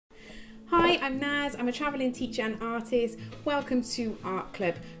I'm Naz, I'm a travelling teacher and artist. Welcome to Art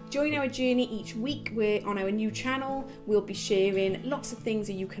Club. Join our journey each week. We're on our new channel. We'll be sharing lots of things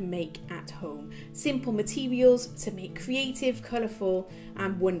that you can make at home. Simple materials to make creative, colourful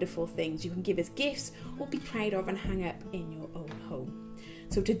and wonderful things you can give as gifts or be proud of and hang up in your own home.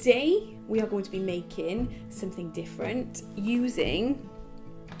 So today we are going to be making something different using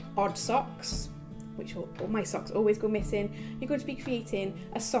odd socks, which all my socks always go missing. You're going to be creating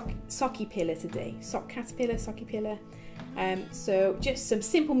a socky pillar today. Sock caterpillar, socky pillar. So just some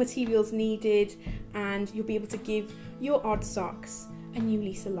simple materials needed and you'll be able to give your odd socks a new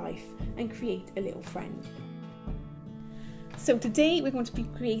lease of life and create a little friend. So today we're going to be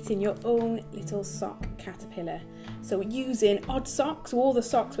creating your own little sock caterpillar. So using odd socks, all the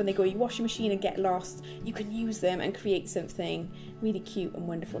socks when they go in your washing machine and get lost, you can use them and create something really cute and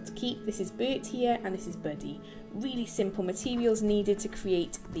wonderful to keep. This is Bert here and this is Buddy. Really simple materials needed to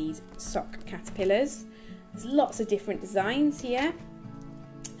create these sock caterpillars. There's lots of different designs here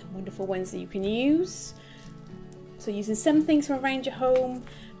and wonderful ones that you can use. So using some things from around your home,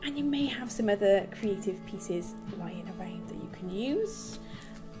 and you may have some other creative pieces lying around that you can use.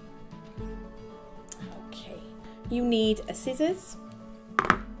 Okay, you need a scissors,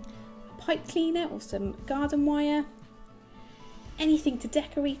 a pipe cleaner or some garden wire, anything to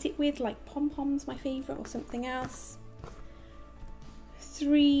decorate it with like pom-poms, my favourite, or something else.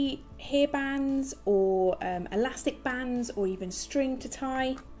 3 hair bands or elastic bands or even string to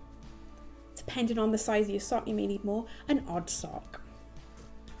tie. Depending on the size of your sock you may need more. An odd sock.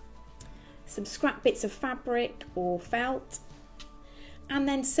 Some scrap bits of fabric or felt, and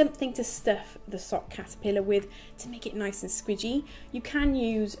then something to stuff the sock caterpillar with to make it nice and squidgy. You can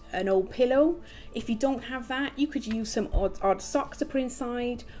use an old pillow. If you don't have that, you could use some odd socks to put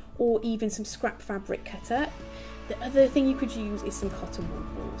inside or even some scrap fabric cut up. The other thing you could use is some cotton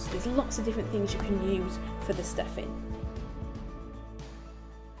wool balls. There's lots of different things you can use for the stuffing.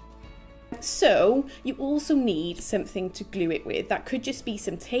 So you also need something to glue it with. That could just be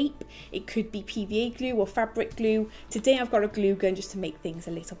some tape, it could be PVA glue or fabric glue. Today I've got a glue gun just to make things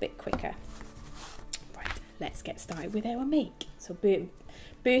a little bit quicker. Right, let's get started with our make. So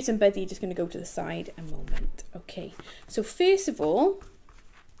Bert and Buddy are just going to go to the side a moment. Okay, so first of all,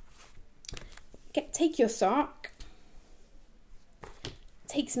 take your sock,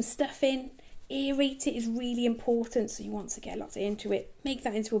 take some stuff in, aerate it is really important, so you want to get lots into it. Make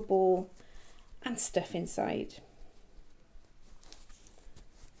that into a ball and stuff inside.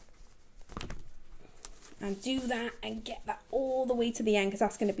 And do that and get that all the way to the end because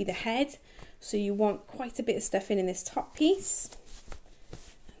that's going to be the head. So you want quite a bit of stuff in this top piece.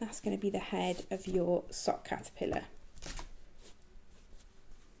 And that's going to be the head of your sock caterpillar.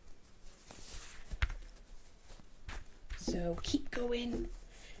 So keep going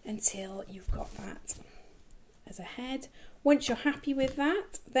until you've got that as a head. Once you're happy with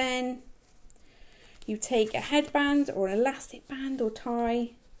that, then you take a headband or an elastic band or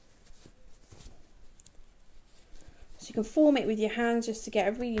tie. So you can form it with your hands just to get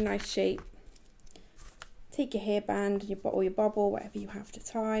a really nice shape. Take your hairband or your bobble, whatever you have to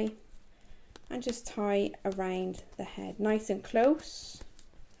tie, and just tie around the head nice and close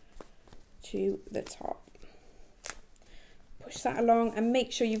to the top. Push that along and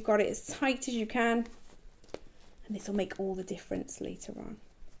make sure you've got it as tight as you can, and this will make all the difference later on.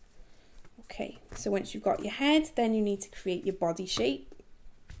 Okay, so once you've got your head, then you need to create your body shape.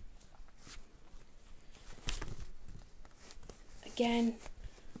 Again,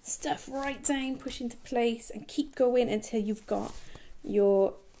 stuff right down, push into place and keep going until you've got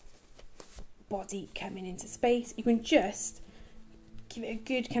your body coming into space. You can just give it a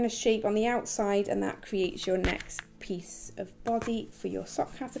good kind of shape on the outside and that creates your next piece of body for your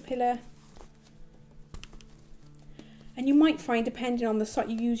sock caterpillar. And you might find, depending on the sock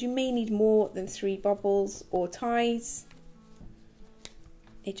you use, you may need more than 3 bobbles or ties.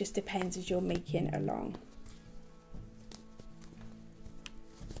 It just depends as you're making along.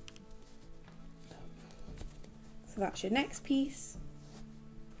 So that's your next piece.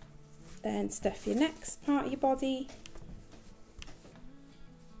 Then stuff your next part of your body.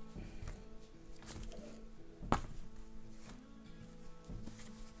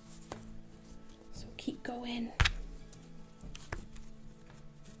 So keep going.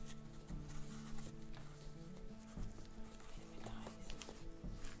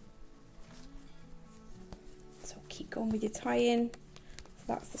 So keep going with your tie-in. So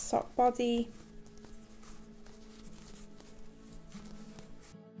that's the sock body.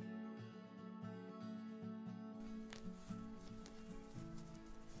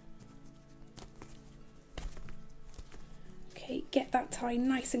 Okay, get that tie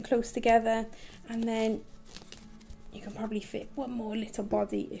nice and close together, and then you can probably fit one more little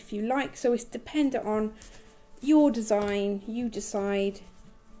body if you like. So it's dependent on your design. You decide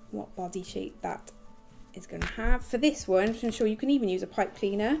what body shape that is going to have. For this one, I'm sure you can even use a pipe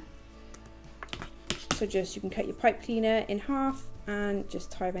cleaner. So just, you can cut your pipe cleaner in half and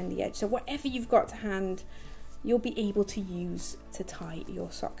just tie around the edge. So whatever you've got to hand, you'll be able to use to tie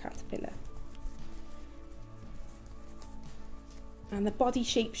your sock caterpillar. And the body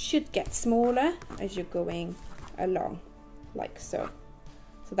shape should get smaller as you're going along, like so.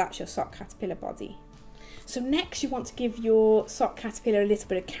 So that's your sock caterpillar body. So next you want to give your sock caterpillar a little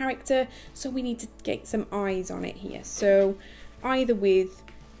bit of character, so we need to get some eyes on it here. So either with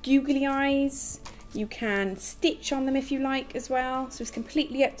googly eyes, you can stitch on them if you like as well. So it's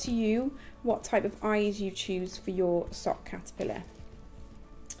completely up to you what type of eyes you choose for your sock caterpillar.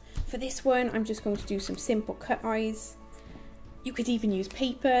 For this one, I'm just going to do some simple cut eyes. You could even use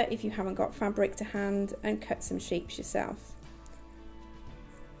paper if you haven't got fabric to hand and cut some shapes yourself.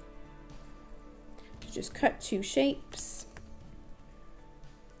 So just cut 2 shapes.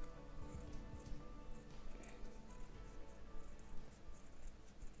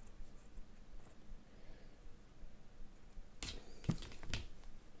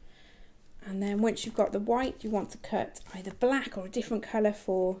 And then once you've got the white, you want to cut either black or a different colour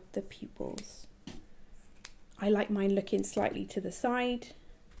for the pupils. I like mine looking slightly to the side,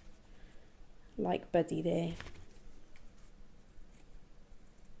 like Buddy there.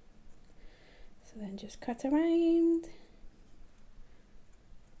 So then just cut around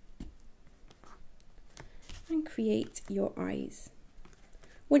and create your eyes.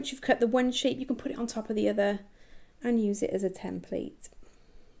 Once you've cut the one shape, you can put it on top of the other and use it as a template.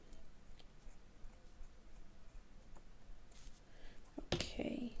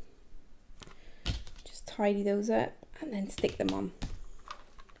 Okay. Tidy those up and then stick them on.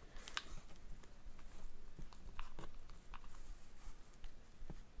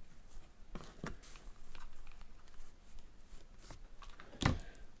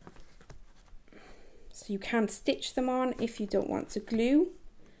 So you can stitch them on if you don't want to glue.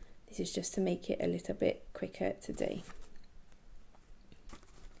 This is just to make it a little bit quicker today.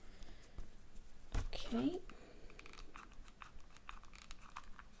 Okay.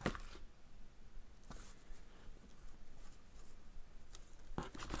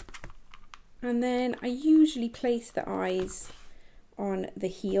 And then I usually place the eyes on the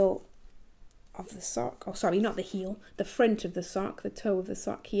heel of the sock. Oh, sorry, not the heel, the front of the sock, the toe of the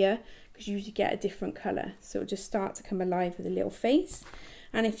sock here, because you usually get a different colour. So it'll just start to come alive with a little face.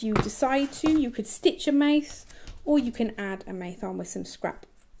 And if you decide to, you could stitch a mouth, or you can add a mouth on with some scrap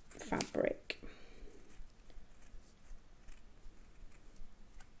fabric.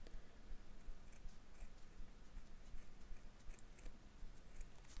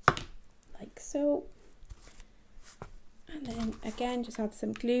 Like so. And then again, just add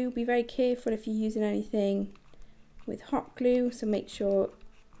some glue. Be very careful if you're using anything with hot glue, so make sure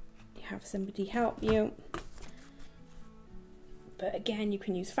you have somebody help you. But again, you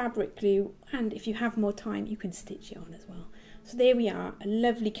can use fabric glue, and if you have more time, you can stitch it on as well. So there we are, a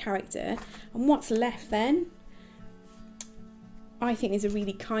lovely character. And what's left then, I think is a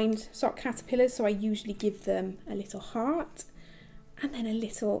really kind sock caterpillar, so I usually give them a little heart and then a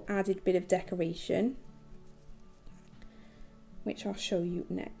little added bit of decoration, which I'll show you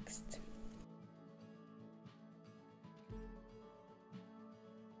next.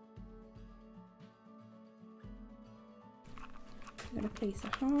 I'm going to place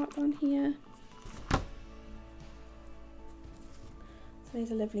a heart on here. So there's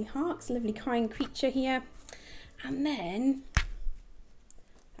a lovely heart, it's a lovely kind creature here. And then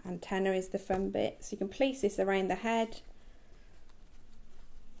the antenna is the fun bit. So you can place this around the head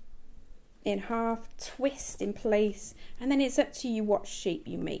in half, twist in place, and then it's up to you what shape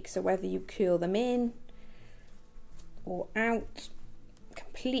you make. So whether you curl them in or out,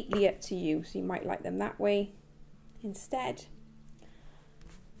 completely up to you. So you might like them that way instead.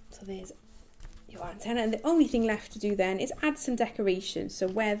 So there's your antenna, and the only thing left to do then is add some decoration. So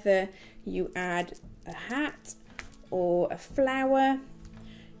whether you add a hat or a flower,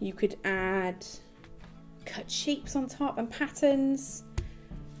 you could add cut shapes on top and patterns,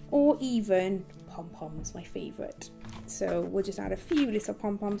 or even pom-poms, my favourite. So we'll just add a few little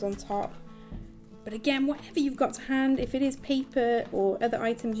pom-poms on top. But again, whatever you've got to hand, if it is paper or other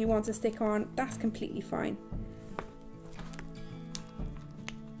items you want to stick on, that's completely fine.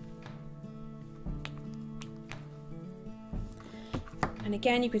 And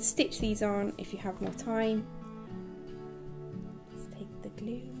again, you could stitch these on if you have more time. Let's take the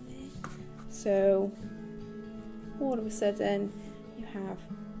glue there. So all of a sudden, you have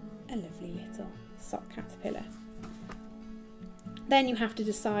a lovely little sock caterpillar. Then you have to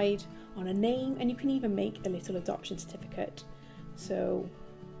decide on a name, and you can even make a little adoption certificate. So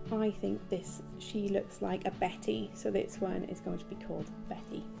I think she looks like a Betty, so this one is going to be called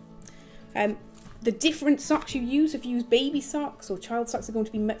Betty. The different socks you use, if you use baby socks or child socks, are going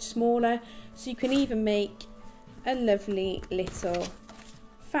to be much smaller, so you can even make a lovely little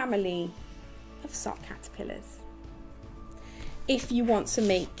family of sock caterpillars. If you want to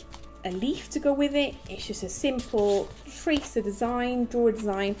make a leaf to go with it, it's just a simple trace a design, draw a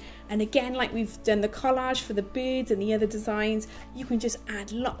design, and again, like we've done the collage for the birds and the other designs, you can just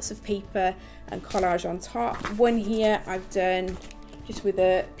add lots of paper and collage on top. One here I've done just with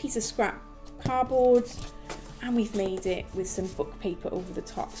a piece of scrap cardboard, and we've made it with some book paper over the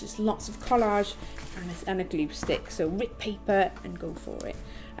top, so just lots of collage and a glue stick. So rip paper and go for it.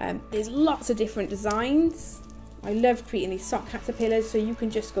 There's lots of different designs. I love creating these sock caterpillars, so you can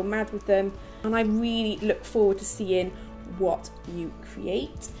just go mad with them, and I really look forward to seeing what you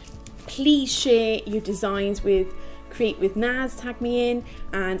create. Please share your designs with Create with Naz, tag me in,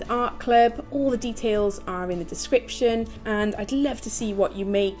 and Art Club. All the details are in the description, and I'd love to see what you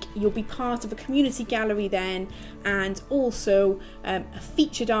make. You'll be part of a community gallery then, and also a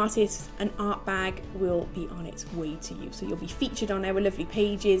featured artist, an art bag will be on its way to you. So you'll be featured on our lovely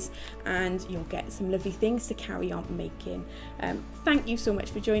pages, and you'll get some lovely things to carry on making. Thank you so much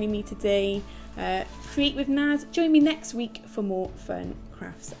for joining me today. Create with Naz. Join me next week for more fun,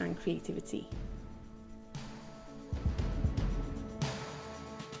 crafts and creativity.